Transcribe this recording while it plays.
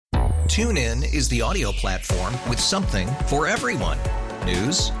TuneIn is the audio platform with something for everyone.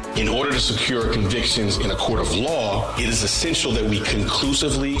 News. In order to secure convictions in a court of law, it is essential that we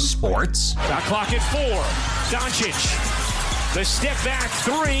conclusively. Sports. Shot clock at 4. Doncic. The step back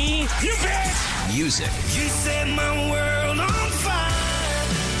 3. You bet. Music. You set my world on fire.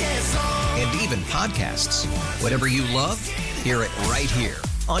 Yes, and even podcasts. Whatever you love, hear it right here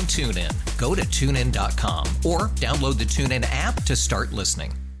on TuneIn. Go to TuneIn.com or download the TuneIn app to start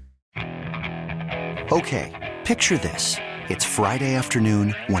listening. Okay, picture this. It's Friday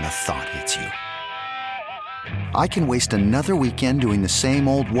afternoon when a thought hits you. I can waste another weekend doing the same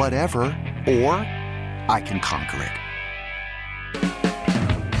old whatever, or I can conquer it.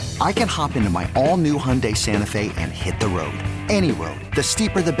 I can hop into my all-new Hyundai Santa Fe and hit the road. Any road. The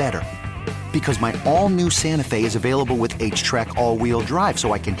steeper, the better. Because my all-new Santa Fe is available with H-Track all-wheel drive,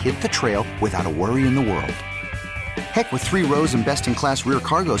 so I can hit the trail without a worry in the world. Heck, with 3 rows and best-in-class rear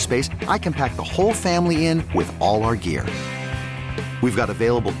cargo space, I can pack the whole family in with all our gear. We've got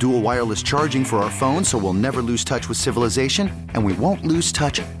available dual wireless charging for our phones, so we'll never lose touch with civilization, and we won't lose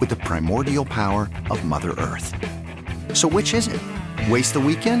touch with the primordial power of Mother Earth. So which is it? Waste the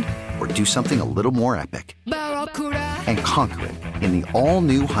weekend or do something a little more epic? And conquer it in the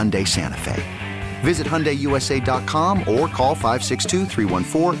all-new Hyundai Santa Fe. Visit HyundaiUSA.com or call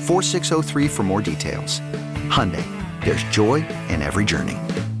 562-314-4603 for more details. Hyundai, there's joy in every journey.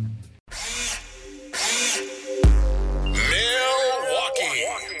 Milwaukee,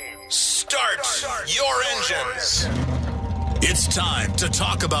 start your engines. It's time to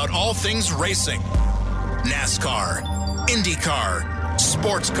talk about all things racing. NASCAR, IndyCar,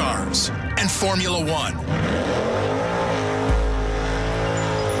 sports cars, and Formula One.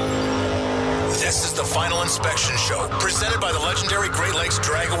 This is the Final Inspection Show, presented by the legendary Great Lakes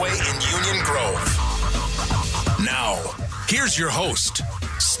Dragaway in Union Grove. Now, here's your host,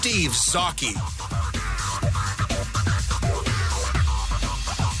 Steve Zautke.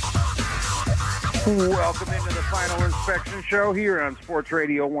 Welcome into the Final Inspection Show here on Sports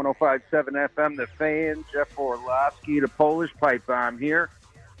Radio 105.7 FM. The Fan, Jeff Orloski, the Polish Pipebomb here.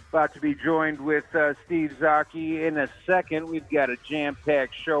 About to be joined with Steve Zautke in a second. We've got a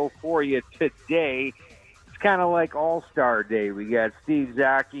jam-packed show for you today. It's kind of like All-Star Day. We got Steve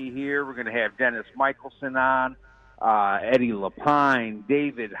Zautke here. We're going to have Dennis Michelsen on, Eddie Lapine,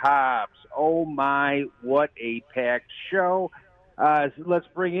 David Hobbs. Oh, my, what a packed show. So let's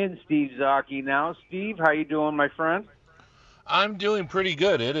bring in Steve Zautke now. Steve, how you doing, my friend? I'm doing pretty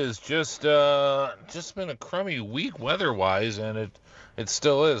good. It has just been a crummy week weather-wise, and it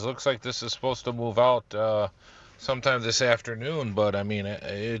still is. Looks like this is supposed to move out sometime this afternoon, but, I mean,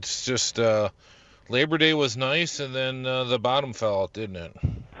 it's just Labor Day was nice, and then the bottom fell out, didn't it?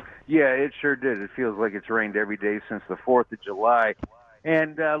 Yeah, it sure did. It feels like it's rained every day since the 4th of July.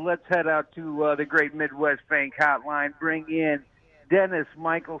 And let's head out to the Great Midwest Bank Hotline, bring in Dennis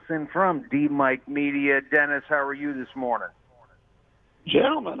Michelsen from DMICMedia. Dennis, how are you this morning?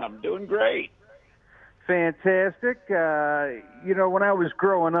 Gentlemen, I'm doing great. Fantastic. When I was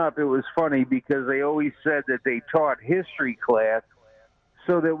growing up, it was funny because they always said that they taught history class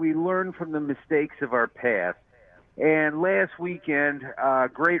so that we learn from the mistakes of our past. And last weekend,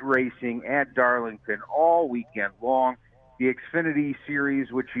 great racing at Darlington all weekend long. The Xfinity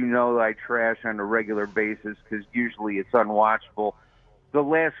Series, which you know I trash on a regular basis because usually it's unwatchable. The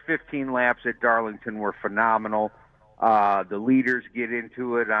last 15 laps at Darlington were phenomenal. The leaders get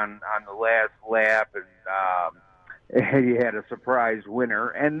into it on the last lap, and you had a surprise winner.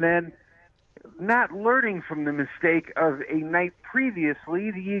 And then not learning from the mistake of a night previously,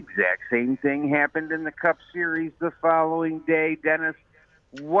 the exact same thing happened in the Cup Series the following day. Dennis,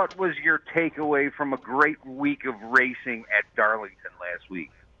 what was your takeaway from a great week of racing at Darlington last week?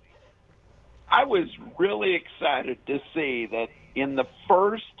 I was really excited to see that in the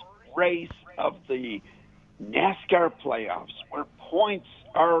first race of the NASCAR playoffs, where points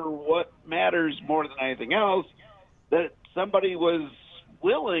are what matters more than anything else, that somebody was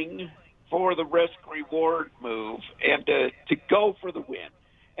willing for the risk-reward move and to go for the win.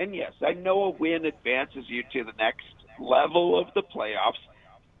 And yes, I know a win advances you to the next level of the playoffs,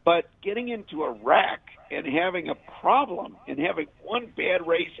 but getting into a wreck and having a problem and having one bad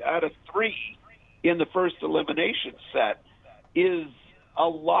race out of 3 in the first elimination set is a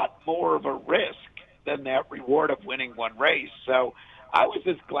lot more of a risk than that reward of winning one race. So I was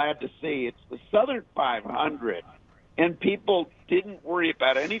just glad to see it's the Southern 500, and people didn't worry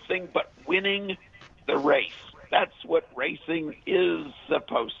about anything but winning the race. That's what racing is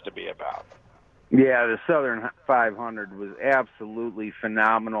supposed to be about. Yeah, the Southern 500 was absolutely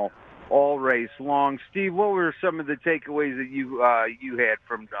phenomenal. all race long. Steve, what were some of the takeaways that you had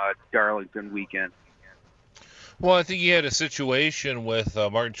from Darlington weekend? Well, I think he had a situation with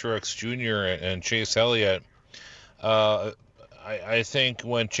Martin Truex Jr. and Chase Elliott. I think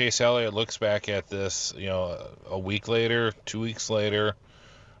when Chase Elliott looks back at this, a week later, 2 weeks later,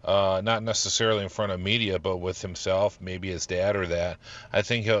 not necessarily in front of media, but with himself, maybe his dad or that, I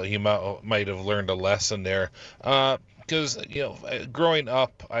think he might have learned a lesson there. Because, growing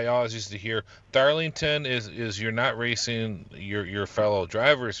up, I always used to hear Darlington is you're not racing your fellow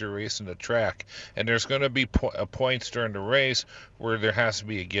drivers, you're racing the track. And there's going to be points during the race where there has to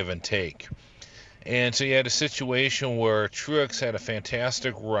be a give and take. And so you had a situation where Truex had a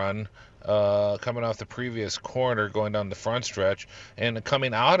fantastic run coming off the previous corner, going down the front stretch, and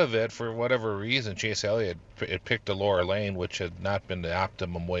coming out of it, for whatever reason, Chase Elliott had picked a lower lane, which had not been the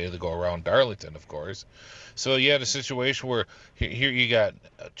optimum way to go around Darlington, of course. So you had a situation where here you got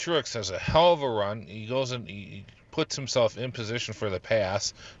Truex has a hell of a run. He goes and he puts himself in position for the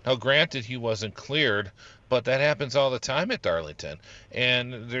pass. Now, granted, he wasn't cleared, but that happens all the time at Darlington.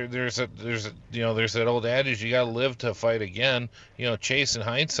 And there's that old adage, you got to live to fight again. Chase, in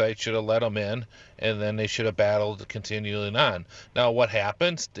hindsight, should have let him in, and then they should have battled continuing on. Now, what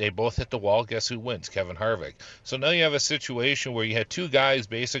happens? They both hit the wall. Guess who wins? Kevin Harvick. So now you have a situation where you had two guys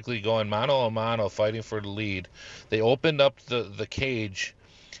basically going mano a mano, fighting for the lead. They opened up the cage,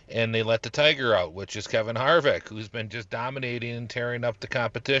 and they let the tiger out, which is Kevin Harvick, who's been just dominating and tearing up the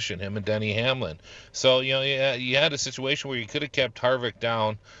competition, him and Denny Hamlin. So, you had a situation where you could have kept Harvick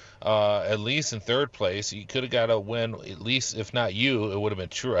down at least in third place. You could have got a win, at least, if not you, it would have been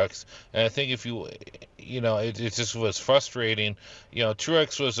Truex. And I think if it just was frustrating.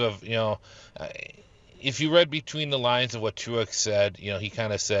 Truex was if you read between the lines of what Truex said, he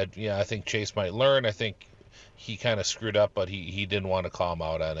kind of said, I think Chase might learn. I think he kind of screwed up, but he didn't want to call him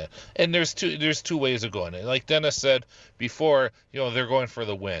out on it. And there's two ways of going. Like Dennis said before, they're going for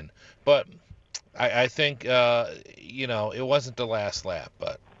the win. But I think, it wasn't the last lap.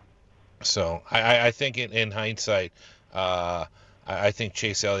 But so I think in hindsight, I think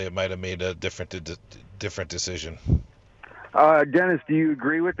Chase Elliott might have made a different decision. Dennis, do you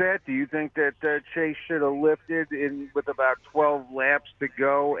agree with that? Do you think that Chase should have lifted with about 12 laps to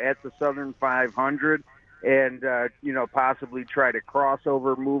go at the Southern 500? And possibly try to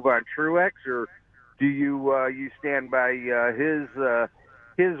crossover move on Truex, or do you stand by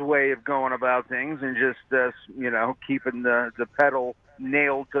his way of going about things and just keeping the pedal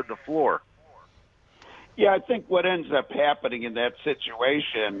nailed to the floor? Yeah, I think what ends up happening in that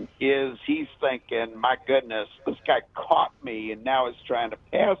situation is he's thinking, my goodness, this guy caught me and now is trying to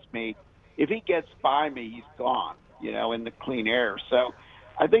pass me. If he gets by me, he's gone, in the clean air. So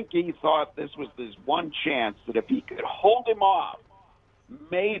I think he thought this was his one chance that if he could hold him off,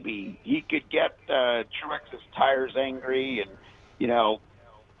 maybe he could get Truex's tires angry and,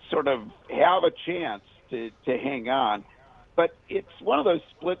 sort of have a chance to hang on. But it's one of those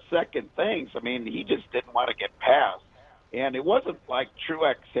split-second things. I mean, he just didn't want to get past. And it wasn't like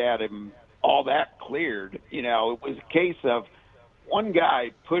Truex had him all that cleared. It was a case of one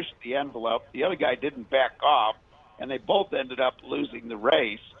guy pushed the envelope, the other guy didn't back off, and they both ended up losing the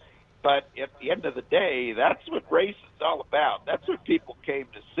race. But at the end of the day, that's what race is all about. That's what people came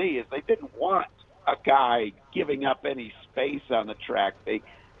to see, is they didn't want a guy giving up any space on the track. They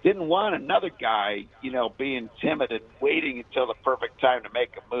didn't want another guy, being timid and waiting until the perfect time to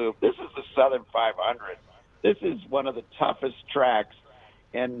make a move. This is the Southern 500. This is one of the toughest tracks.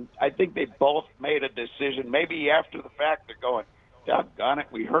 And I think they both made a decision. Maybe after the fact they're going, doggone it,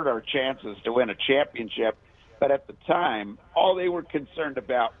 we hurt our chances to win a championship. But at the time, all they were concerned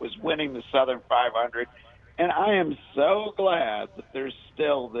about was winning the Southern 500. And I am so glad that there's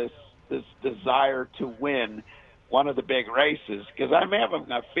still this desire to win one of the big races, because I'm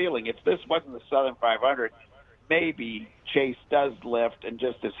having a feeling if this wasn't the Southern 500, maybe Chase does lift and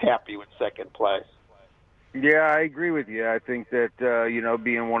just is happy with second place. Yeah, I agree with you. I think that,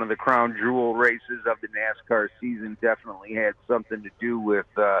 being one of the crown jewel races of the NASCAR season definitely had something to do with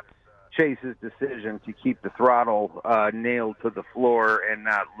Chase's decision to keep the throttle nailed to the floor and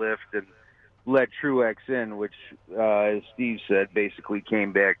not lift and let Truex in, which, as Steve said, basically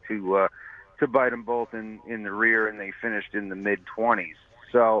came back to bite them both in the rear, and they finished in the mid-20s.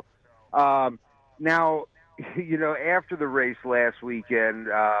 So now, after the race last weekend,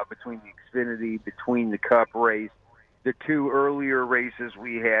 between the Xfinity, between the Cup race, the two earlier races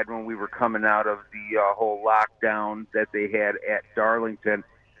we had when we were coming out of the whole lockdown that they had at Darlington,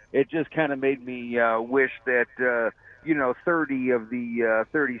 it just kind of made me wish that, 30 of the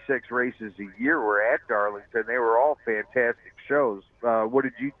 36 races a year were at Darlington. They were all fantastic shows. What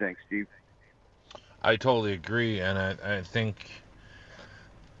did you think, Steve? I totally agree, and I think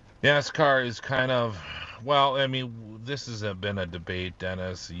NASCAR is kind of, well, I mean, this has been a debate,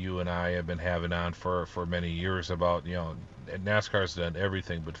 Dennis, you and I have been having on for many years about, NASCAR's done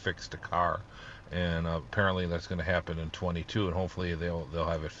everything but fix the car. And apparently that's going to happen in 22, and hopefully they'll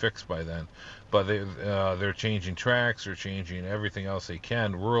have it fixed by then. But they're changing tracks, they're changing everything else they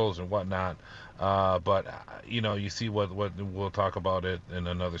can, rules and whatnot. But you see what we'll talk about it in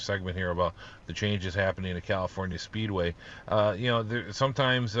another segment here about the changes happening at California Speedway.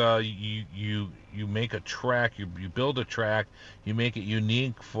 Sometimes you make a track, you build a track, you make it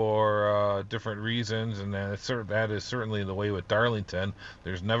unique for different reasons, and that is certainly the way with Darlington.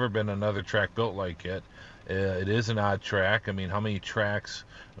 There's never been another track built like it. It is an odd track. I mean, how many tracks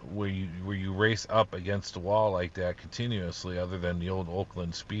where you race up against the wall like that continuously, other than the old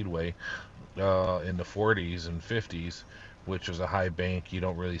Oakland Speedway in the 40s and 50s, which was a high bank? You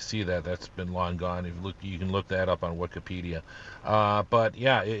don't really see that. That's been long gone. You can look that up on Wikipedia. But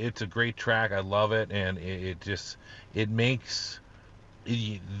yeah, it's a great track. I love it, and it makes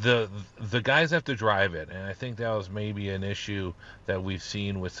the guys have to drive it, and I think that was maybe an issue that we've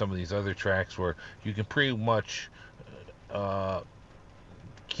seen with some of these other tracks where you can pretty much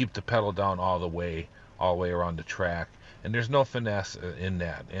keep the pedal down all the way around the track, and there's no finesse in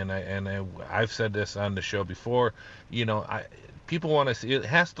that. And I've said this on the show before. People want to see it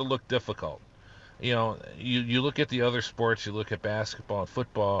has to look difficult. You look at the other sports, you look at basketball and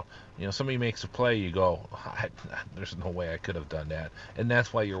football, somebody makes a play, you go, there's no way I could have done that. And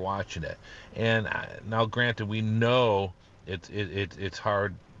that's why you're watching it. And now, granted, we know it's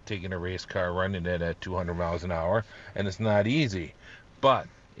hard taking a race car, running it at 200 miles an hour, and it's not easy. But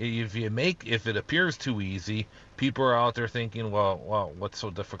if it appears too easy, people are out there thinking, well, what's so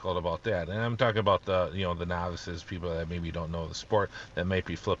difficult about that? And I'm talking about the novices, people that maybe don't know the sport, that might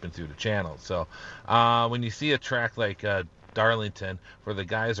be flipping through the channel. So when you see a track like Darlington, where the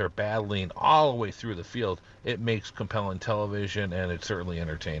guys are battling all the way through the field, it makes compelling television, and it's certainly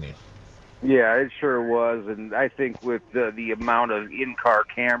entertaining. Yeah, it sure was. And I think with the amount of in-car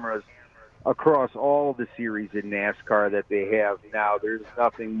cameras across all the series in NASCAR that they have now, there's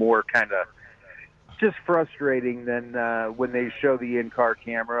nothing more kind of just frustrating than when they show the in-car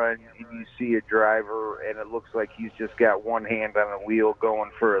camera and you see a driver and it looks like he's just got one hand on a wheel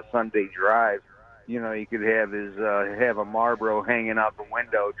going for a Sunday drive. You could have have a Marlboro hanging out the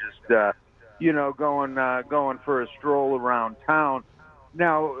window, just going for a stroll around town.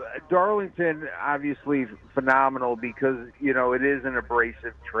 Now, Darlington, obviously phenomenal because, it is an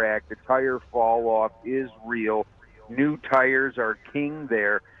abrasive track. The tire fall off is real. New tires are king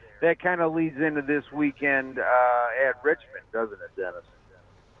there. That kind of leads into this weekend at Richmond, doesn't it, Dennis?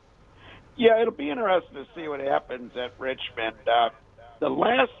 Yeah, it'll be interesting to see what happens at Richmond. The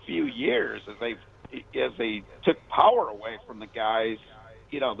last few years, as they took power away from the guys,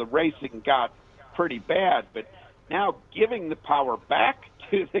 the racing got pretty bad, but now giving the power back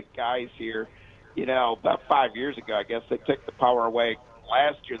to the guys here, about 5 years ago, I guess they took the power away.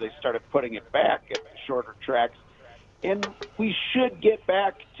 Last year they started putting it back at the shorter tracks. And we should get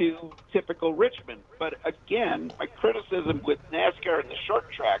back to typical Richmond. But again, my criticism with NASCAR and the short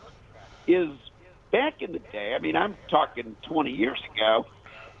tracks is back in the day, I'm talking 20 years ago,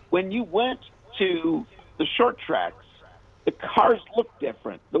 when you went to the short tracks, the cars looked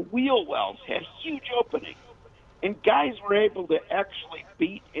different. The wheel wells had huge openings. And guys were able to actually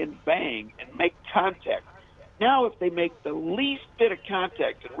beat and bang and make contact. Now, if they make the least bit of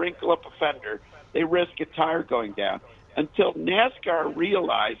contact and wrinkle up a fender, they risk a tire going down. Until NASCAR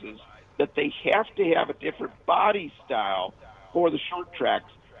realizes that they have to have a different body style for the short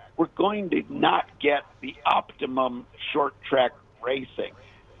tracks, we're going to not get the optimum short track racing.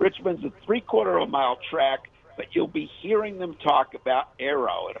 Richmond's a 3/4 of a mile track, but you'll be hearing them talk about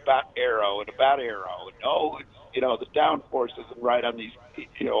aero and about aero and about aero. And the downforce isn't right on these,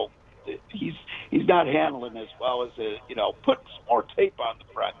 he's not handling as well as, put some more tape on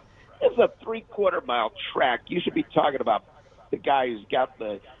the front. It's a 3/4 mile track. You should be talking about the guy who's got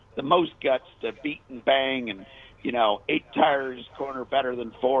the most guts to beat and bang and, 8 tires corner better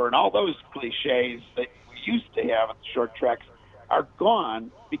than 4 and all those cliches that we used to have at the short tracks are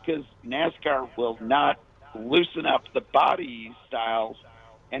gone because NASCAR will not loosen up the body styles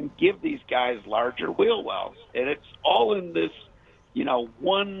and give these guys larger wheel wells. And it's all in this,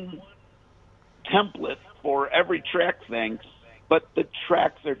 one template for every track thing, but the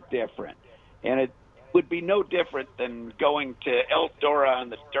tracks are different. And it would be no different than going to Eldora on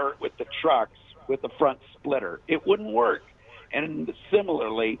the dirt with the trucks with the front splitter. It wouldn't work. And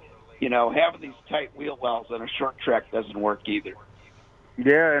similarly, having these tight wheel wells on a short track doesn't work either.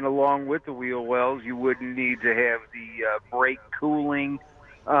 Yeah, and along with the wheel wells, you wouldn't need to have the brake cooling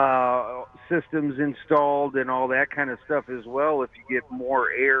systems installed and all that kind of stuff as well. If you get more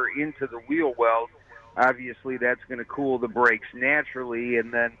air into the wheel wells, obviously that's going to cool the brakes naturally.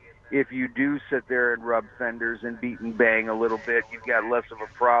 And then if you do sit there and rub fenders and beat and bang a little bit, you've got less of a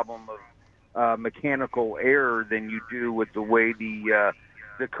problem of mechanical error than you do with the way the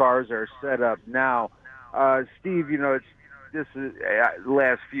cars are set up now. Steve, this is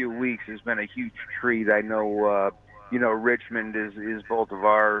last few weeks has been a huge treat. I know, Richmond is both of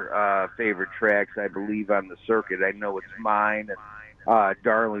our favorite tracks, I believe, on the circuit. I know it's mine, and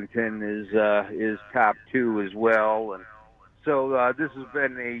Darlington is top two as well. And so this has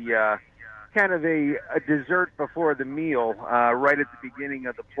been a kind of a dessert before the meal, right at the beginning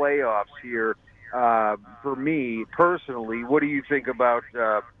of the playoffs here. For me personally, what do you think about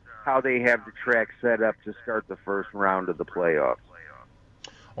how they have the track set up to start the first round of the playoffs?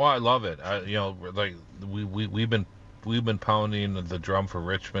 Well, I love it. Like we've been pounding the drum for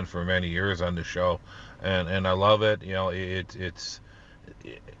Richmond for many years on the show, and I love it. It's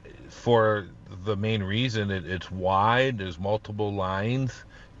for the main reason it's wide. There's multiple lines.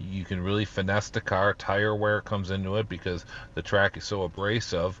 You can really finesse the car. Tire wear comes into it because the track is so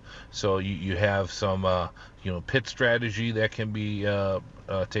abrasive. So you have some pit strategy that can be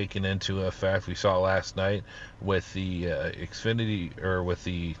taken into effect. We saw last night with the Xfinity with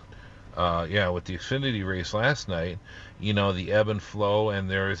the Xfinity race last night. The ebb and flow, and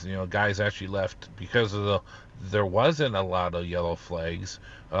there's guys actually left because of there wasn't a lot of yellow flags.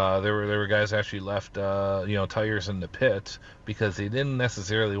 There were guys actually left tires in the pits because they didn't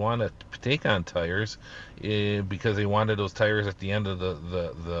necessarily want to take on tires because they wanted those tires at the end of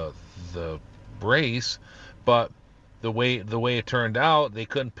the race. But the way it turned out, they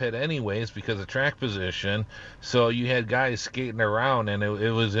couldn't pit anyways because of track position. So you had guys skating around, and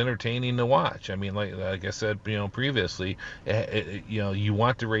it was entertaining to watch. I mean, like I said, previously, you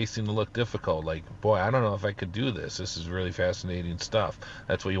want the racing to look difficult. Like, boy, I don't know if I could do this. This is really fascinating stuff.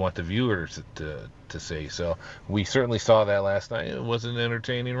 That's what you want the viewers to say. So we certainly saw that last night. It was an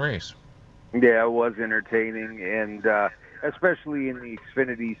entertaining race. Yeah, it was entertaining, and especially in the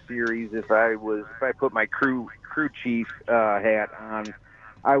Xfinity series, if I put my crew chief hat on,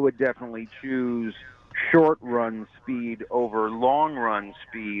 I would definitely choose short run speed over long run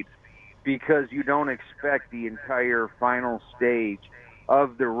speed, because you don't expect the entire final stage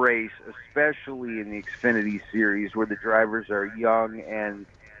of the race, especially in the Xfinity series where the drivers are young, and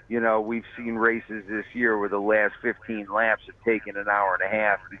we've seen races this year where the last 15 laps have taken an hour and a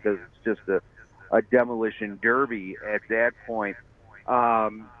half because it's just a demolition derby at that point.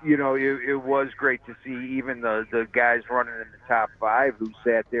 It was great to see even the guys running in the top five who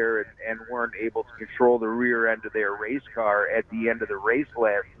sat there and weren't able to control the rear end of their race car at the end of the race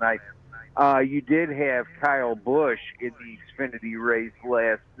last night. You did have Kyle Busch in the Xfinity race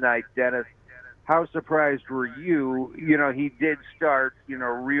last night, Dennis. How surprised were you? He did start,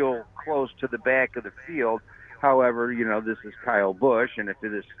 real close to the back of the field. However, this is Kyle Busch, and if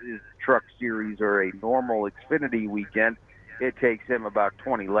this is a truck series or a normal Xfinity weekend, it takes him about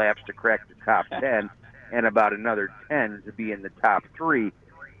 20 laps to crack the top 10 and about another 10 to be in the top 3.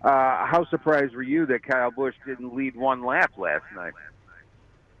 How surprised were you that Kyle Busch didn't lead one lap last night?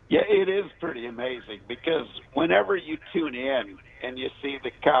 Yeah, it is pretty amazing because whenever you tune in and you see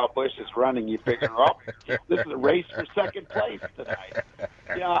that Kyle Busch is running, you figure, this is a race for second place tonight.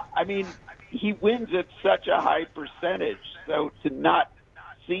 I mean, he wins at such a high percentage, so to not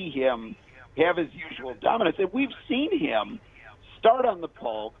see him have his usual dominance, and we've seen him start on the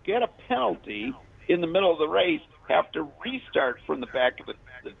pole, get a penalty in the middle of the race, have to restart from the back of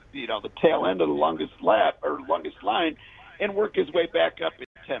the tail end of the longest lap or longest line, and work his way back up in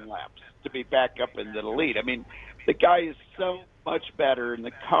 10 laps to be back up into the lead. I mean, the guy is so much better, and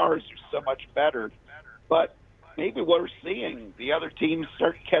the cars are so much better. But maybe we're seeing the other teams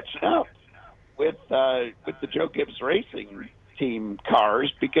start catching up with the Joe Gibbs Racing team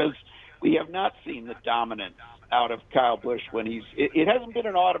cars, because we have not seen the dominance out of Kyle Busch when it hasn't been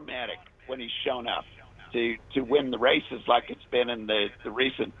an automatic when he's shown up to win the races like it's been in the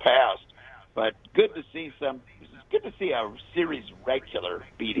recent past. But good to see a series regular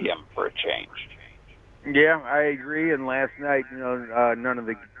beat him for a change. Yeah, I agree. And last night, none of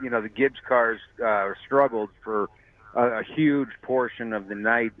the Gibbs cars struggled for a huge portion of the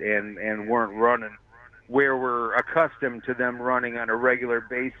night and weren't running where we're accustomed to them running on a regular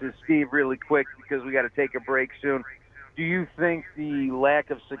basis. Steve, really quick, because we got to take a break soon. Do you think the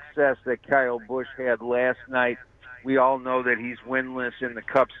lack of success that Kyle Busch had last night, we all know that he's winless in the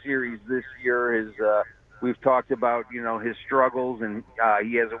Cup Series this year, We've talked about, his struggles, and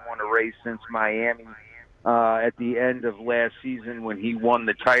he hasn't won a race since Miami at the end of last season when he won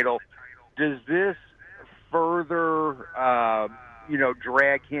the title. Does this further,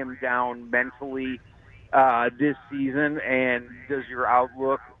 drag him down mentally this season? And does your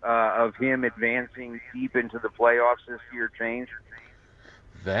outlook of him advancing deep into the playoffs this year change?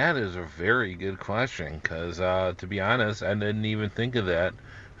 That is a very good question, because to be honest, I didn't even think of that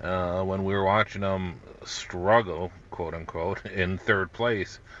when we were watching him struggle, quote unquote, in third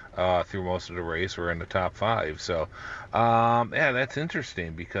place through most of the race. We're in the top 5. So, that's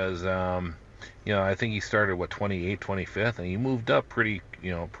interesting, because I think he started 28th, 25th, and he moved up pretty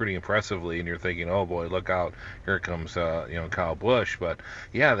impressively. And you're thinking, oh boy, look out, here comes Kyle Busch. But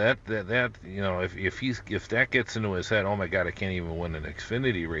yeah, that if that gets into his head, oh my God, I can't even win an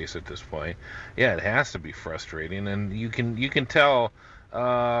Xfinity race at this point. Yeah, it has to be frustrating, and you can tell.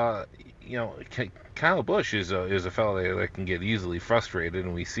 Kyle Busch is a fellow that can get easily frustrated,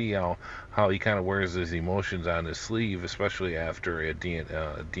 and we see how he kind of wears his emotions on his sleeve, especially after a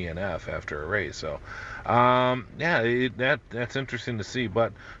DNF after a race. So, that's interesting to see.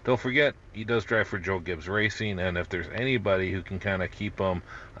 But don't forget, he does drive for Joe Gibbs Racing, and if there's anybody who can kind of keep him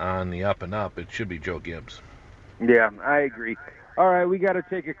on the up and up, it should be Joe Gibbs. Yeah, I agree. All right, we got to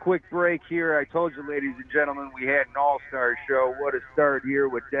take a quick break here. I told you, ladies and gentlemen, we had an all-star show. What a start here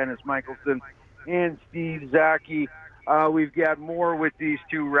with Dennis Michelsen and Steve Zautke. We've got more with these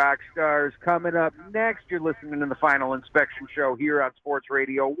two rock stars coming up next. You're listening to the Final Inspection Show here on Sports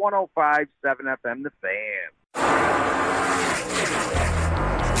Radio 105.7 FM, The Fan.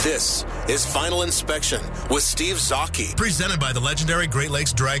 This is Final Inspection with Steve Zautke, presented by the legendary Great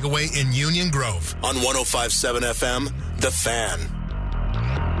Lakes Dragaway in Union Grove on 105.7 FM, The Fan.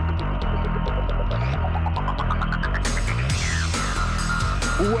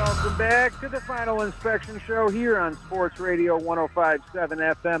 Welcome back to the Final Inspection Show here on Sports Radio 105.7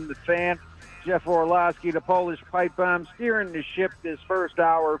 FM, The Fan. Jeff Orloski, the Polish Pipebomb, steering the ship this first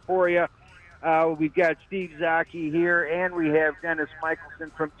hour for you. We've got Steve Zautke here, and we have Dennis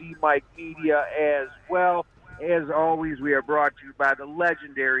Michelsen from DMICMedia as well. As always, we are brought to you by the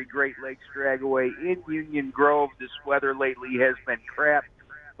legendary Great Lakes Dragaway in Union Grove. This weather lately has been crap,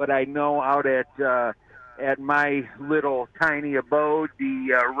 but I know out at my little tiny abode,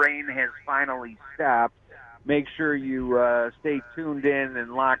 the rain has finally stopped. Make sure you stay tuned in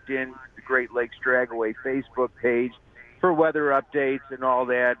and locked in to the Great Lakes Dragaway Facebook page for weather updates and all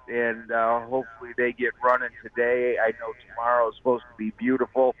that, and hopefully they get running today. I know tomorrow is supposed to be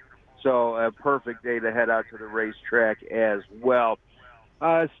beautiful, so a perfect day to head out to the racetrack as well.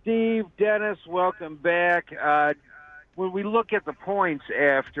 Steve, Dennis, welcome back. When we look at the points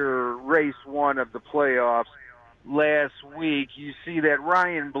after race 1 of the playoffs last week, you see that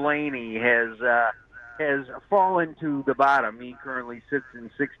Ryan Blaney has fallen to the bottom. He currently sits in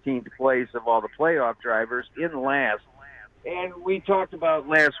 16th place of all the playoff drivers, in last. And we talked about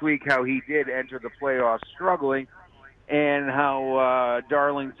last week how he did enter the playoffs struggling, and how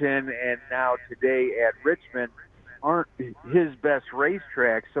Darlington and now today at Richmond aren't his best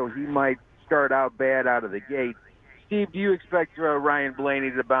racetracks, so he might start out bad out of the gate. Steve, do you expect Ryan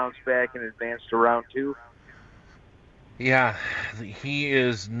Blaney to bounce back and advance to round 2? Yeah,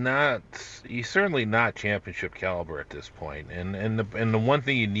 he's certainly not championship caliber at this point. And the one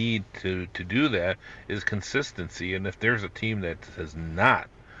thing you need to do that is consistency. And if there's a team that has not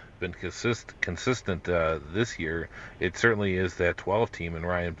been consistent this year, it certainly is that 12 team and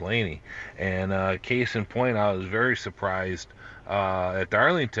Ryan Blaney. And case in point, I was very surprised at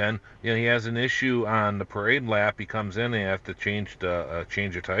Darlington. He has an issue on the parade lap. He comes in and they have to change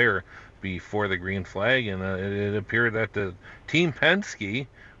a tire before the green flag, and it appeared that the Team Penske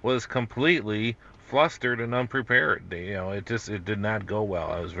was completely flustered and unprepared. It did not go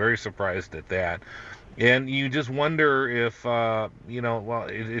well. I was very surprised at that. And you just wonder if,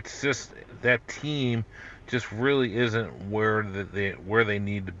 it's just that team just really isn't where they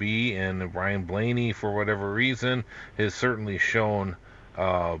need to be. And Ryan Blaney, for whatever reason, has certainly shown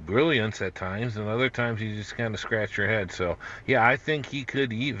brilliance at times, and other times you just kind of scratch your head. So, yeah, I think he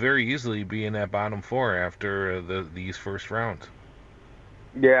could very easily be in that bottom 4 after these first rounds.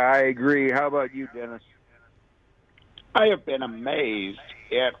 Yeah, I agree. How about you, Dennis? I have been amazed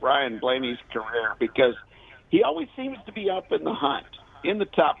at Ryan Blaney's career because he always seems to be up in the hunt, in the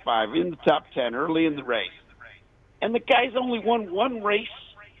top 5, in the top 10, early in the race. And the guy's only won 1 race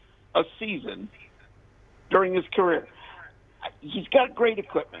a season during his career. He's got great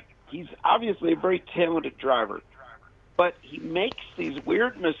equipment. He's obviously a very talented driver, but he makes these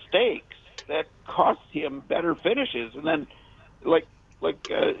weird mistakes that cost him better finishes. And then, like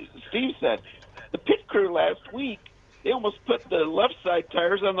Steve said, the pit crew last week, they almost put the left side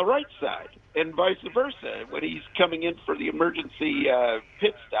tires on the right side, and vice versa when he's coming in for the emergency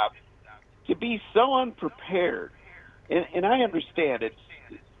pit stop. To be so unprepared, and I understand it's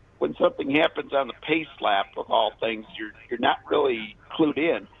when something happens on the pace lap of all things, you're not really clued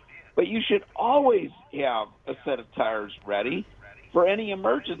in, but you should always have a set of tires ready for any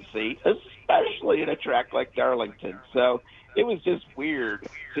emergency, especially at a track like Darlington. So it was just weird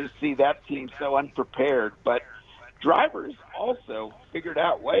to see that team so unprepared, but drivers also figured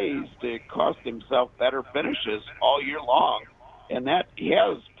out ways to cost himself better finishes all year long, and that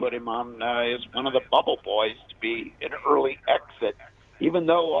has put him on as one of the bubble boys to be an early exit, even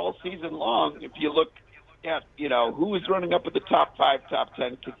though all season long, if you look at, who was running up at the top 5, top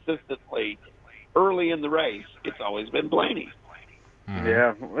 10 consistently early in the race, it's always been Blaney. Mm-hmm.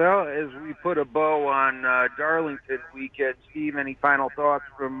 Yeah, well, as we put a bow on Darlington weekend, Steve, any final thoughts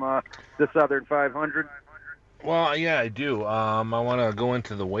from the Southern 500? Well, yeah, I do. I want to go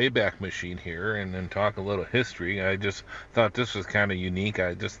into the Wayback Machine here and then talk a little history. I just thought this was kind of unique.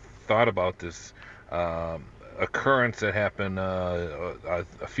 I just thought about this occurrence that happened a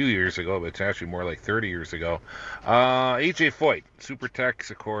few years ago, but it's actually more like 30 years ago. A.J. Foyt, Super Tex,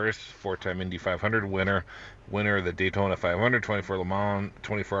 of course, 4-time Indy 500 winner of the Daytona 500,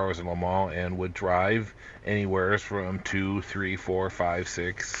 24 hours in Le Mans, and would drive anywhere from 2, 3, 4, 5,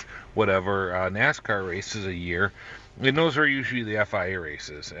 6, whatever NASCAR races a year. And those are usually the FIA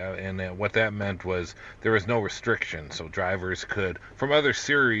races. And what that meant was there was no restriction. So drivers could, from other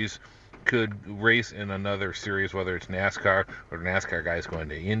series, could race in another series, whether it's NASCAR or NASCAR guys going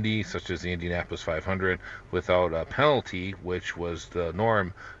to Indy, such as the Indianapolis 500, without a penalty, which was the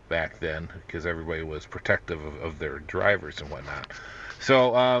norm back then because everybody was protective of their drivers and whatnot.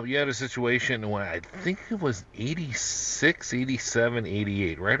 So you had a situation when I think it was 86, 87,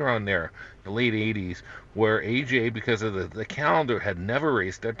 88, right around there, the late 80s, where AJ, because of the calendar, had never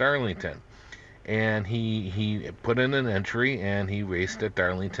raced at Darlington. And he put in an entry and he raced at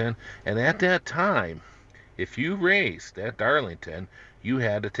Darlington. And at that time, if you raced at Darlington, you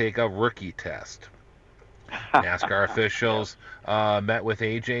had to take a rookie test. NASCAR officials met with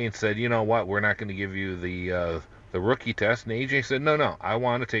AJ and said, you know what, we're not going to give you the rookie test. And AJ said, no, I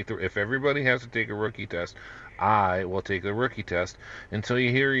want to take if everybody has to take a rookie test, I will take the rookie test. And so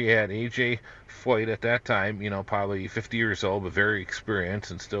you had AJ Foyt at that time, probably 50 years old, but very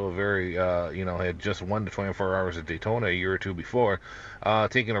experienced and still very, had just won the 24 hours at Daytona a year or two before,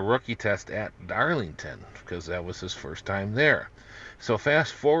 taking a rookie test at Darlington because that was his first time there. So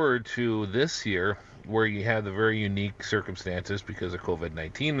fast forward to this year, where you have the very unique circumstances because of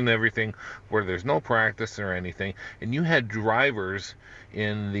COVID-19 and everything, where there's no practice or anything, and you had drivers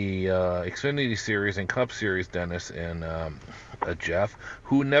in the Xfinity Series and Cup Series, Dennis and Jeff,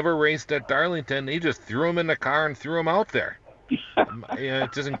 who never raced at Darlington. They just threw them in the car and threw them out there.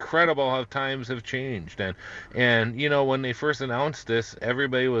 It's just incredible how times have changed. And when they first announced this,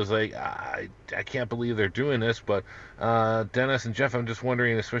 everybody was like, I can't believe they're doing this. But Dennis and Jeff, I'm just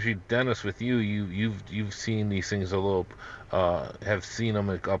wondering, especially Dennis, with you've seen these things a little, have seen them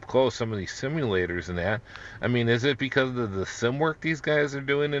up close, some of these simulators and that. I mean, is it because of the sim work these guys are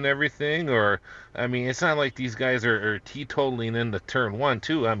doing and everything? Or, I mean, it's not like these guys are teetotaling into turn 1,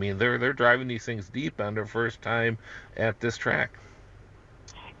 too. I mean, they're driving these things deep on their first time at this track.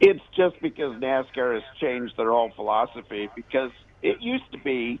 It's just because NASCAR has changed their whole philosophy, because it used to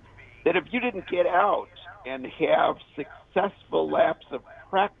be that if you didn't get out and have successful laps of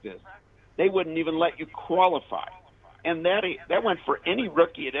practice, they wouldn't even let you qualify. And that went for any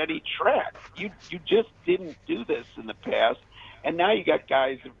rookie at any track. You just didn't do this in the past. And now you got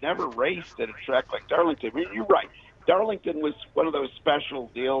guys who've never raced at a track like Darlington. I mean, you're right. Darlington was one of those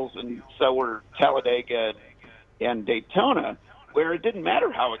special deals, and so were Talladega and Daytona, where it didn't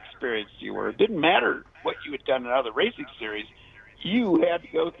matter how experienced you were. It didn't matter what you had done in other racing series. You had to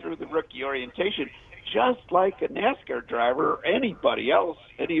go through the rookie orientation, just like a NASCAR driver or anybody else,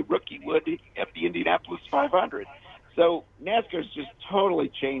 any rookie would at the Indianapolis 500. So NASCAR's just totally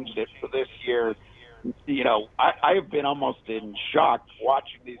changed it for this year. I've been almost in shock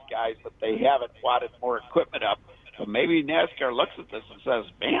watching these guys that they haven't wadded more equipment up. So maybe NASCAR looks at this and says,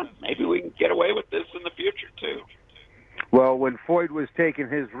 man, maybe we can get away with this in the future too. Well, when Foyt was taking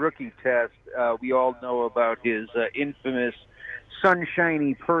his rookie test, we all know about his infamous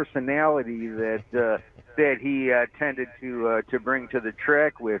sunshiny personality that he tended to bring to the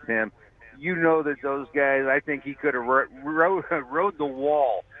track with him. You know that those guys, I think he could have rode the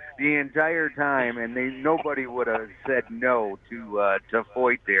wall the entire time, and nobody would have said no to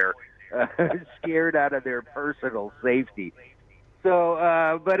Foyt there, scared out of their personal safety.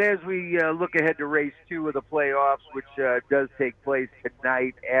 So, but as we look ahead to race 2 of the playoffs, which does take place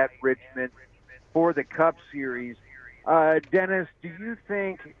tonight at Richmond for the Cup Series, Dennis, do you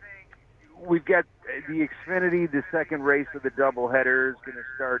think we've got the Xfinity, the second race of the doubleheader is going to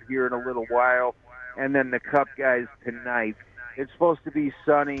start here in a little while, and then the Cup guys tonight? It's supposed to be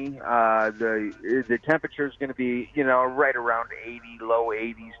sunny. The temperature is going to be, right around 80, low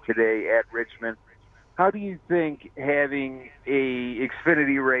 80s today at Richmond. How do you think having a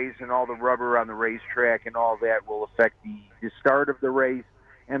Xfinity race and all the rubber on the racetrack and all that will affect the start of the race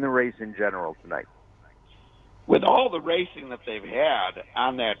and the race in general tonight? With all the racing that they've had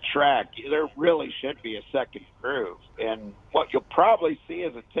on that track, there really should be a second groove. And what you'll probably see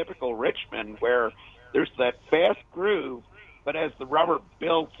is a typical Richmond where there's that fast groove, but as the rubber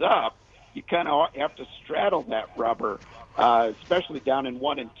builds up, you kind of have to straddle that rubber, especially down in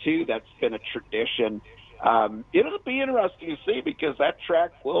 1 and 2. That's been a tradition. It'll be interesting to see because that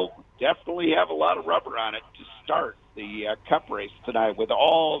track will definitely have a lot of rubber on it to start the Cup race tonight with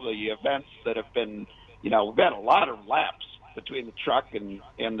all the events that have been, we've had a lot of laps between the truck and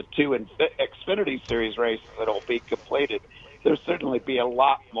the 2 Xfinity Series races that will be completed. There'll certainly be a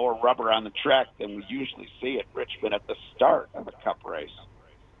lot more rubber on the track than we usually see at Richmond at the start of a Cup race.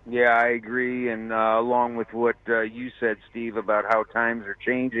 Yeah, I agree, and along with what you said, Steve, about how times are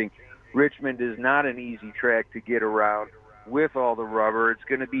changing, Richmond is not an easy track to get around with all the rubber. It's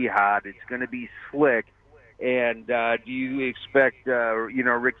going to be hot. It's going to be slick. And do you expect,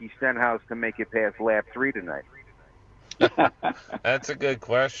 Ricky Stenhouse to make it past lap 3 tonight? That's a good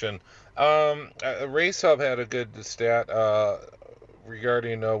question. Race Hub had a good stat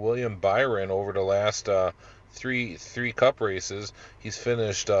regarding William Byron over the last three Cup races. He's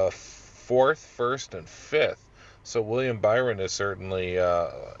finished 4th, 1st, and 5th. So William Byron has certainly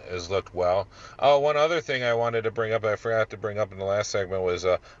has looked well. One other thing I wanted to bring up, I forgot to bring up in the last segment, was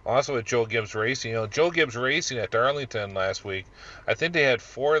also with Joe Gibbs Racing. Joe Gibbs Racing at Darlington last week, I think they had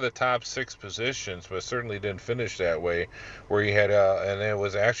 4 of the top 6 positions, but certainly didn't finish that way. Where he had, and it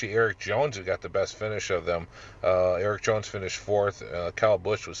was actually Eric Jones who got the best finish of them. Eric Jones finished 4th. Kyle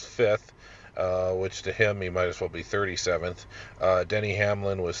Busch was 5th. Which to him, he might as well be 37th. Denny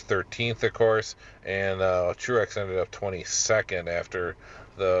Hamlin was 13th, of course, and Truex ended up 22nd after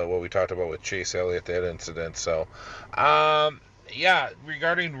what we talked about with Chase Elliott, that incident. So,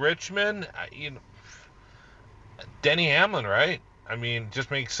 regarding Richmond, Denny Hamlin, right? I mean,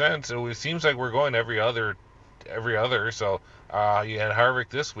 just makes sense. It seems like we're going every other. So you had Harvick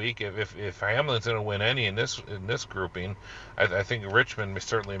this week. If Hamlin's going to win any in this grouping, I think Richmond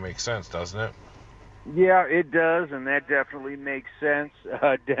certainly makes sense, doesn't it? Yeah, it does, and that definitely makes sense.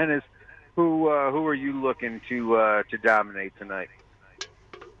 Dennis, who are you looking to dominate tonight?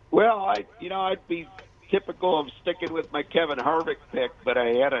 Well, I'd be typical of sticking with my Kevin Harvick pick, but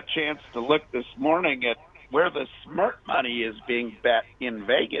I had a chance to look this morning at where the smart money is being bet in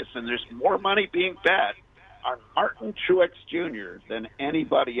Vegas, and there's more money being bet on Martin Truex Jr. than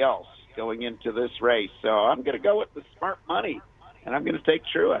anybody else going into this race. So I'm going to go with the smart money, and I'm going to take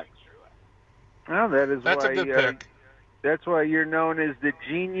Truex. Well, that's a good pick. That's why you're known as the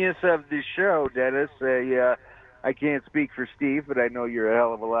genius of the show, Dennis. I can't speak for Steve, but I know you're a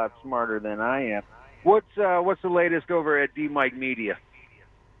hell of a lot smarter than I am. What's the latest over at DMICMedia?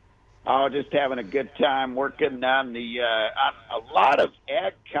 Oh, just having a good time working on on a lot of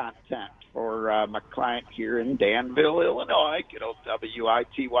ad content for my client here in Danville, Illinois, good old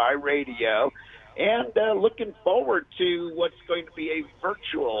WITY Radio, and looking forward to what's going to be a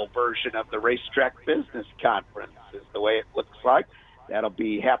virtual version of the Racetrack Business Conference, is the way it looks like. That'll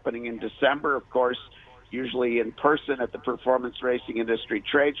be happening in December, of course, usually in person at the Performance Racing Industry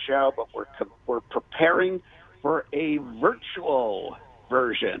Trade Show, but we're preparing for a virtual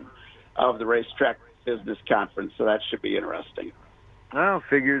version of the Racetrack Business Conference, so that should be interesting. Well,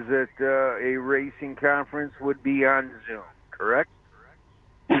 figures that a racing conference would be on Zoom, correct?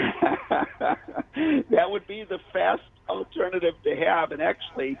 That would be the fast alternative to have, and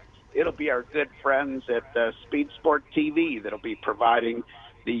actually it'll be our good friends at Speed Sport TV that'll be providing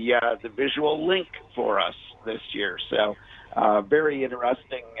the visual link for us this year. So very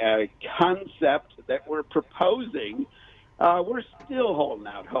interesting concept that we're proposing. We're still holding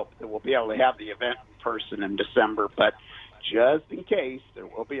out hope that we'll be able to have the event in person in December, but just in case, there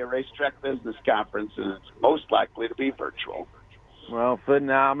will be a Racetrack Business Conference, and it's most likely to be virtual. Well,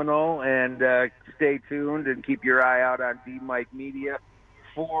 phenomenal, and stay tuned and keep your eye out on DMICMedia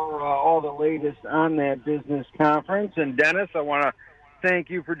for all the latest on that business conference. And Dennis, I want to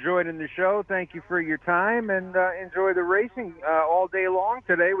thank you for joining the show. Thank you for your time, and enjoy the racing all day long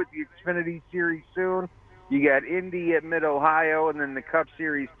today with the Xfinity Series soon. You got Indy at Mid-Ohio, and then the Cup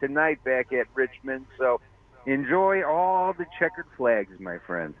Series tonight back at Richmond. So enjoy all the checkered flags, my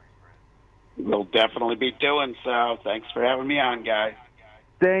friend. We'll definitely be doing so. Thanks for having me on, guys.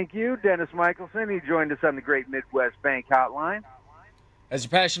 Thank you, Dennis Michelsen. He joined us on the Great Midwest Bank Hotline. As your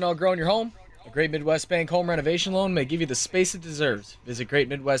passion outgrowing your home, a Great Midwest Bank home renovation loan may give you the space it deserves. Visit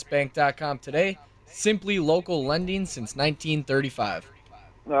GreatMidwestBank.com today. Simply local lending since 1935.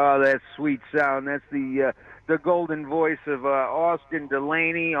 Oh, that's sweet sound. That's the golden voice of Austin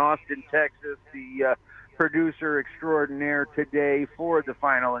Delaney, Austin, Texas, the producer extraordinaire today for the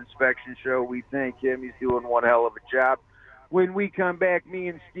Final Inspection Show. We thank him. He's doing one hell of a job. When we come back, me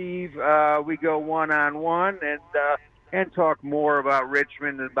and Steve, we go one-on-one and talk more about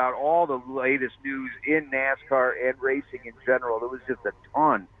Richmond and about all the latest news in NASCAR and racing in general. There was just a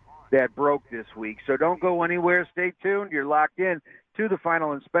ton that broke this week. So don't go anywhere. Stay tuned. You're locked in to the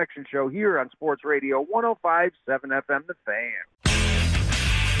Final Inspection Show here on Sports Radio 105.7 FM The Fan.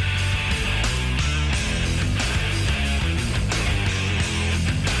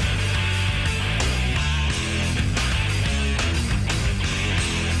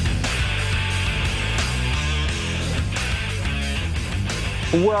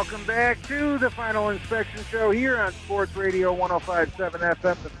 Welcome back to the Final Inspection Show here on Sports Radio 105.7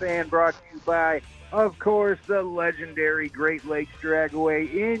 FM The Fan, brought to you by, of course, the legendary Great Lakes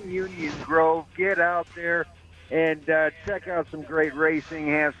Dragaway in Union Grove. Get out there and check out some great racing,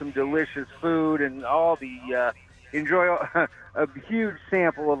 have some delicious food, and all the enjoy a huge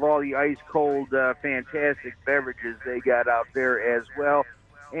sample of all the ice-cold, fantastic beverages they got out there as well.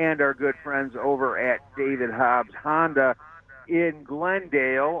 And our good friends over at David Hobbs Honda in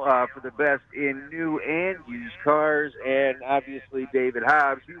Glendale for the best in new and used cars. And obviously David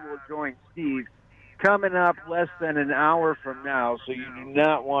Hobbs, he will join Steve coming up less than an hour from now, so you do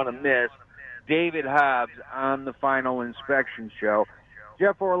not want to miss David Hobbs on the Final Inspection Show.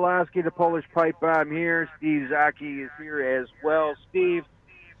 Jeff Orloski, the Polish Pipebomb here. Steve Zautke is here as well. Steve,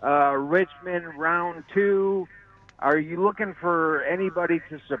 Richmond round 2. Are you looking for anybody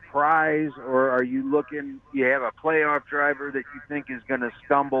to surprise, or are you you have a playoff driver that you think is going to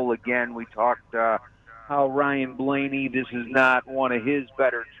stumble again? We talked how Ryan Blaney, this is not one of his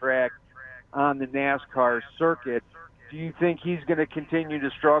better tracks on the NASCAR circuit. Do you think he's going to continue to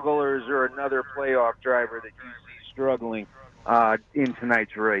struggle, or is there another playoff driver that you see struggling in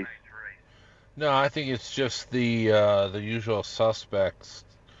tonight's race? No, I think it's just the usual suspects.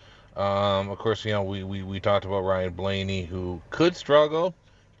 Of course, we talked about Ryan Blaney, who could struggle,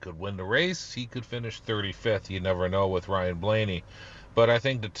 could win the race, he could finish 35th. You never know with Ryan Blaney. But I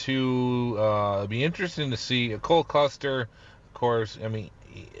think the two, it'd be interesting to see. Cole Custer, of course,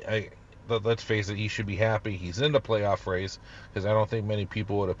 let's face it, he should be happy he's in the playoff race, because I don't think many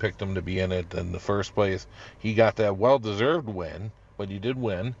people would have picked him to be in it in the first place. He got that well-deserved win, but he did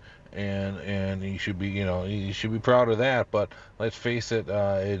win. And he should be, he should be proud of that. But let's face it,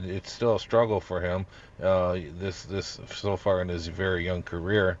 it's still a struggle for him. This so far in his very young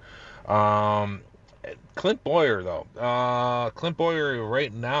career. Clint Bowyer, though, Clint Bowyer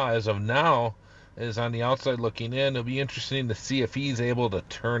right now, as of now, is on the outside looking in. It'll be interesting to see if he's able to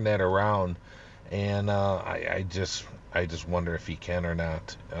turn that around. And I just wonder if he can or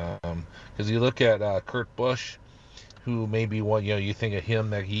not. Because you look at Kurt Busch, who maybe you think of him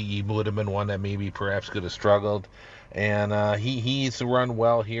that he would have been one that maybe perhaps could have struggled, and he's run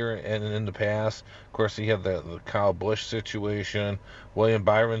well here and in the past. Of course, he had the Kyle Busch situation. William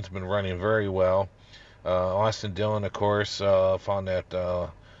Byron's been running very well. Austin Dillon, of course, found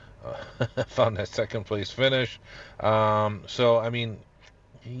that second place finish. So I mean,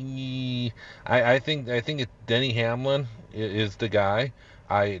 I think Denny Hamlin is the guy.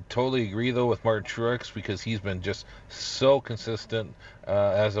 I totally agree, though, with Martin Truex, because he's been just so consistent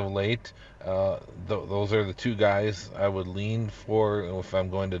as of late. Those are the two guys I would lean for if I'm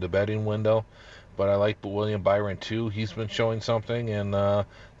going to the betting window. But I like William Byron, too. He's been showing something. And the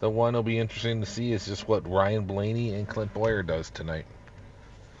one that'll be interesting to see is just what Ryan Blaney and Clint Bowyer does tonight.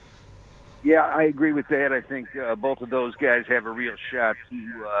 Yeah, I agree with that. I think both of those guys have a real shot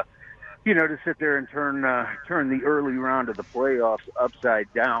to sit there and turn the early round of the playoffs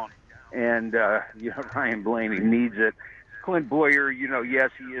upside down. And, Ryan Blaney needs it. Clint Bowyer,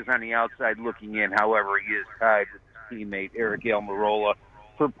 yes, he is on the outside looking in. However, he is tied with his teammate Eric Almirola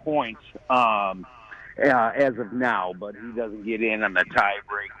for points as of now, but he doesn't get in on the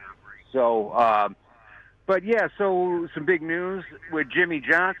tiebreaker. So, so some big news with Jimmy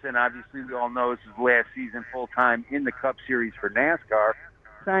Johnson. Obviously, we all know this is last season full-time in the Cup Series for NASCAR.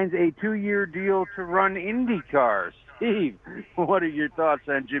 Signs a 2-year deal to run Indy cars. Steve, what are your thoughts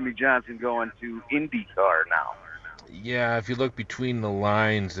on Jimmy Johnson going to IndyCar now? Yeah, if you look between the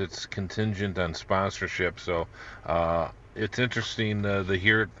lines, it's contingent on sponsorship. So it's interesting to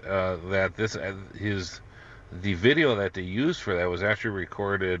hear that the video that they used for that was actually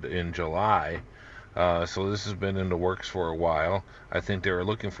recorded in July. So this has been in the works for a while. I think they were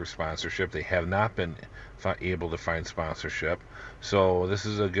looking for sponsorship. They have not been able to find sponsorship. So this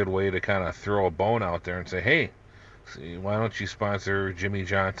is a good way to kind of throw a bone out there and say, hey, why don't you sponsor Jimmy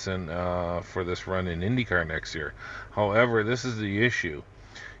Johnson for this run in IndyCar next year? However, this is the issue.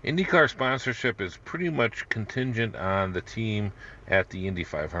 IndyCar sponsorship is pretty much contingent on the team at the Indy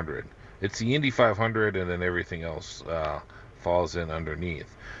 500. It's the Indy 500 and then everything else falls in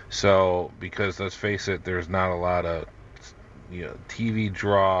underneath. So, because let's face it, there's not a lot of TV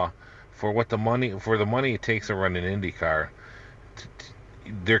draw for the money it takes to run an IndyCar.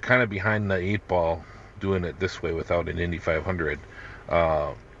 They're kind of behind the 8 ball doing it this way without an Indy 500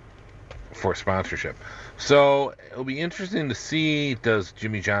 for sponsorship. So it'll be interesting to see, does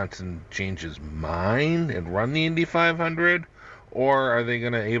Jimmy Johnson change his mind and run the Indy 500, or are they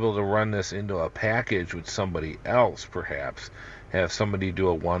going to able to run this into a package with somebody else, perhaps have somebody do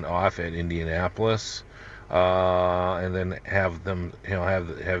a one-off at Indianapolis, and then have them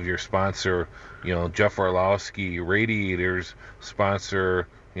have your sponsor, Jeff Orloski Radiators sponsor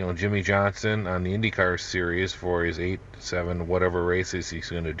Jimmy Johnson on the IndyCar series for his 8, 7, whatever races he's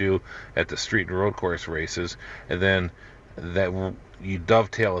going to do at the street and road course races, and then that you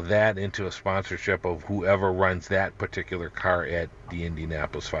dovetail that into a sponsorship of whoever runs that particular car at the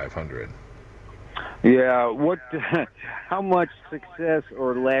Indianapolis 500. Yeah, how much success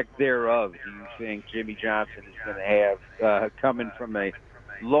or lack thereof do you think Jimmy Johnson is going to have coming from a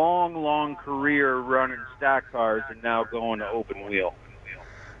long career running stock cars and now going to open wheel?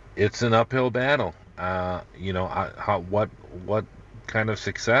 It's an uphill battle. What kind of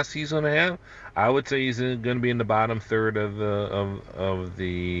success he's going to have? I would say he's going to be in the bottom third of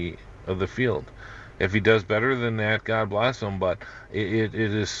the field. If he does better than that, God bless him. But it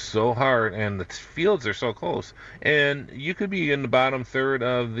is so hard, and the fields are so close. And you could be in the bottom third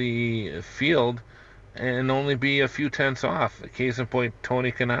of the field and only be a few tenths off. Case in point,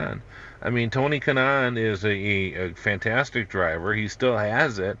 Tony Kanaan. I mean, Tony Kanaan is a fantastic driver. He still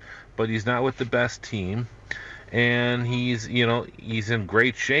has it, but he's not with the best team. And he's in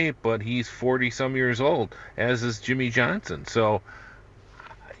great shape, but he's 40-some years old, as is Jimmy Johnson. So,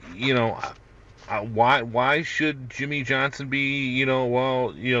 why should Jimmy Johnson be, they go,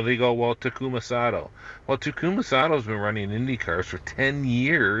 Takuma Sato. Well, Takuma Sato's been running IndyCars for 10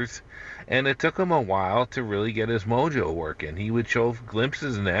 years, and it took him a while to really get his mojo working. He would show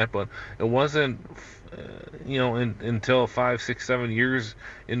glimpses in that, but it wasn't, until 5, 6, 7 years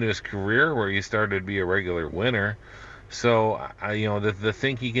into his career where he started to be a regular winner. So, the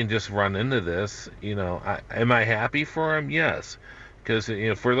think he can just run into this, am I happy for him? Yes. Because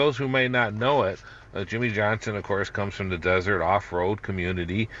for those who may not know it, Jimmy Johnson, of course, comes from the desert off-road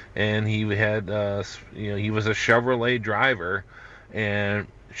community, and he had, he was a Chevrolet driver, and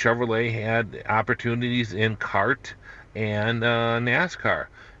Chevrolet had opportunities in kart and NASCAR.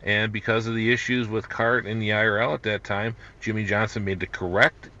 And because of the issues with kart and the IRL at that time, Jimmy Johnson made the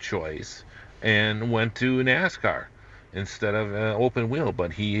correct choice and went to NASCAR instead of open wheel.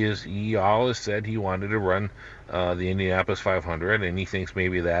 But he always said he wanted to run the Indianapolis 500, and he thinks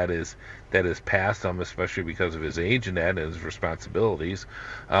maybe that is past him, especially because of his age and that and his responsibilities.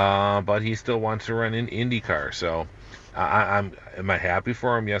 But he still wants to run in IndyCar. So am I happy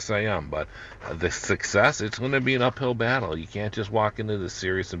for him? Yes, I am. But the success, it's going to be an uphill battle. You can't just walk into this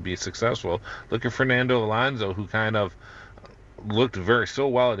series and be successful. Look at Fernando Alonso, who kind of looked so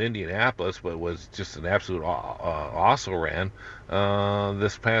well at Indianapolis, but was just an absolute also-ran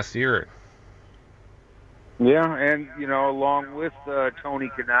this past year. Yeah, and, along with Tony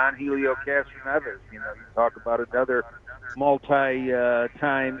Kanaan, Helio Castroneves, you talk about another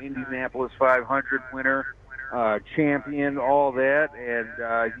multi-time Indianapolis 500 winner, champion, all that,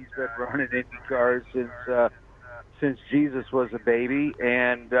 and he's been running IndyCars since Jesus was a baby,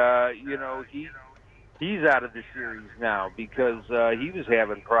 and, he's out of the series now because he was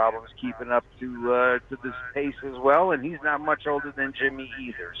having problems keeping up to this pace as well, and he's not much older than Jimmy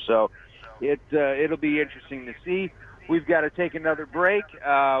either. So it'll be interesting to see. We've got to take another break. We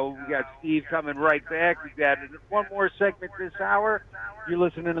got Steve coming right back. We've got one more segment this hour. You're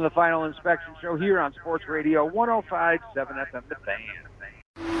listening to the Final Inspection Show here on Sports Radio 105.7 FM The Fan.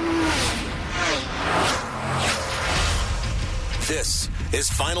 This is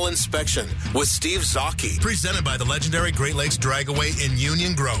Final Inspection with Steve Zautke, presented by the legendary Great Lakes Dragaway in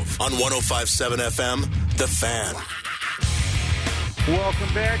Union Grove on 105.7 FM, The Fan.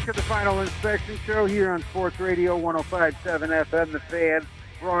 Welcome back to the Final Inspection Show here on Sports Radio 105.7 FM, The Fan,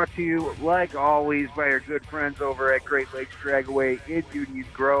 brought to you, like always, by our good friends over at Great Lakes Dragaway in Union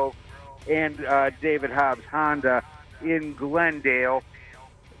Grove and David Hobbs Honda in Glendale.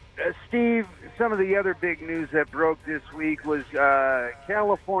 Steve, some of the other big news that broke this week was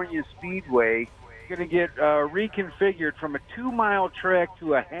California Speedway going to get reconfigured from a 2-mile track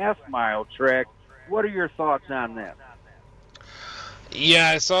to a half-mile track. What are your thoughts on that? Yeah,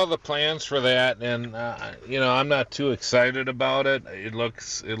 I saw the plans for that, and I'm not too excited about it. It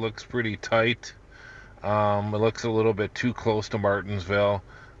looks pretty tight. It looks a little bit too close to Martinsville.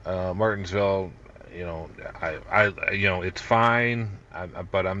 Martinsville, it's fine,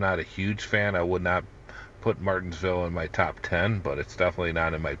 but I'm not a huge fan. I would not put Martinsville in my top 10, but it's definitely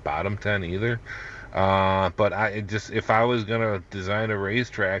not in my bottom 10 either. But if I was gonna design a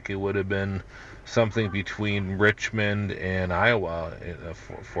racetrack, it would have been something between Richmond and Iowa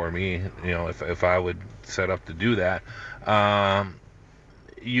for me. If I would set up to do that,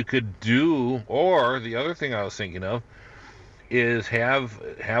 you could do. Or the other thing I was thinking of is have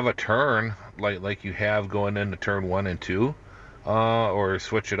a turn like you have going into turn 1 and 2, or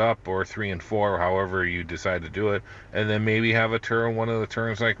switch it up, or 3 and 4, however you decide to do it, and then maybe have a turn, one of the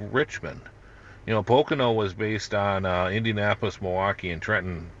turns like Richmond. Pocono was based on Indianapolis, Milwaukee, and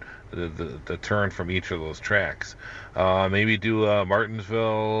Trenton. The turn from each of those tracks. Maybe do a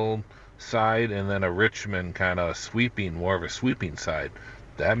Martinsville side and then a Richmond kind of more of a sweeping side.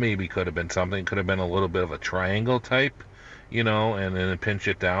 That maybe could have been something. Could have been a little bit of a triangle type, and then pinch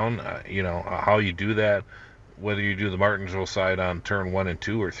it down. How you do that, whether you do the Martinsville side on turn 1 and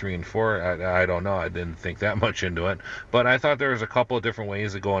 2 or 3 and 4, I don't know. I didn't think that much into it. But I thought there was a couple of different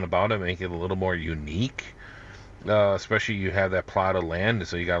ways of going about it, make it a little more unique. Especially you have that plot of land,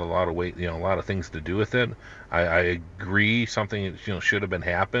 so you got a lot of weight, a lot of things to do with it. I agree, something should have been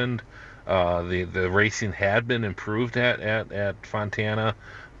happened. The racing had been improved at Fontana,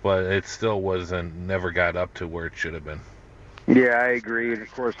 but it still never got up to where it should have been. Yeah, I agree. And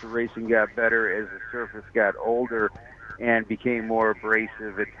of course, the racing got better as the surface got older and became more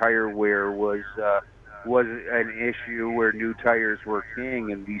abrasive. And tire wear was an issue where new tires were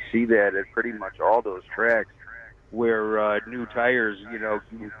king, and we see that at pretty much all those tracks, where new tires,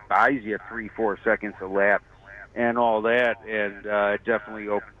 buys you 3-4 seconds a lap and all that, and it definitely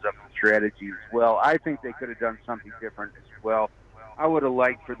opens up the strategy as well. I think they could have done something different as well. I would have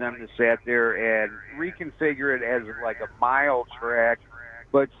liked for them to sat there and reconfigure it as like a mile track,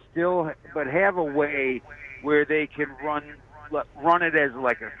 but have a way where they can run it as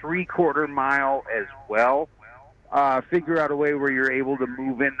like a 3/4 mile as well. Figure out a way where you're able to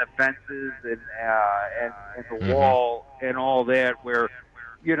move in the fences and the wall and all that, where,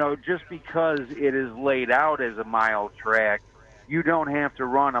 just because it is laid out as a mile track, you don't have to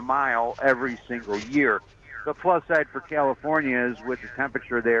run a mile every single year. The plus side for California is with the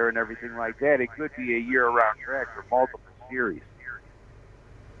temperature there and everything like that, it could be a year-round track for multiple series.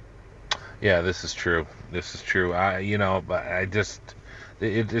 Yeah, this is true. It's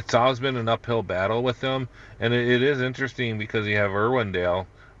always been an uphill battle with them, and it is interesting because you have Irwindale,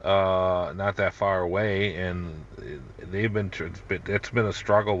 not that far away, and it's been a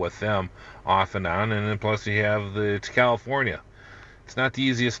struggle with them off and on, and then plus you have it's California. It's not the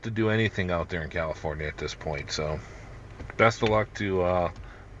easiest to do anything out there in California at this point. So, best of luck to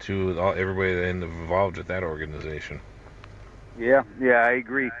everybody involved with that organization. Yeah, I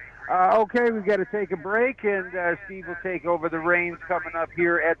agree. Okay, we've got to take a break, and Steve will take over the reins coming up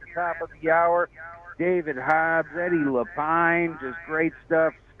here at the top of the hour. David Hobbs, Eddie Lapine, just great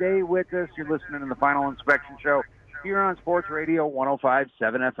stuff. Stay with us. You're listening to the Final Inspection Show here on Sports Radio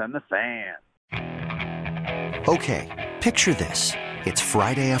 105.7 FM, The Fan. Okay, picture this. It's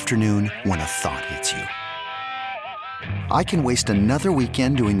Friday afternoon when a thought hits you. I can waste another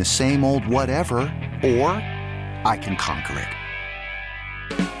weekend doing the same old whatever, or I can conquer it.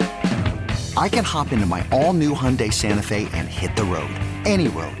 I can hop into my all-new Hyundai Santa Fe and hit the road. Any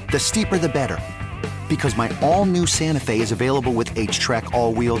road. The steeper, the better. Because my all-new Santa Fe is available with H-Track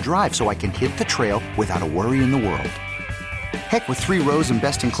all-wheel drive, so I can hit the trail without a worry in the world. Heck, with 3 rows and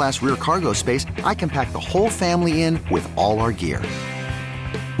best-in-class rear cargo space, I can pack the whole family in with all our gear.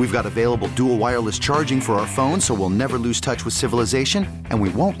 We've got available dual wireless charging for our phones, so we'll never lose touch with civilization, and we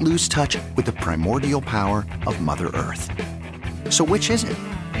won't lose touch with the primordial power of Mother Earth. So which is it?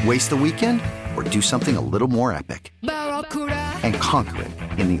 Waste the weekend or do something a little more epic? And conquer it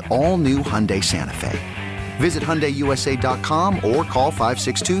in the all-new Hyundai Santa Fe. Visit HyundaiUSA.com or call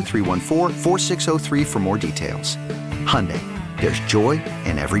 562-314-4603 for more details. Hyundai, there's joy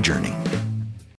in every journey.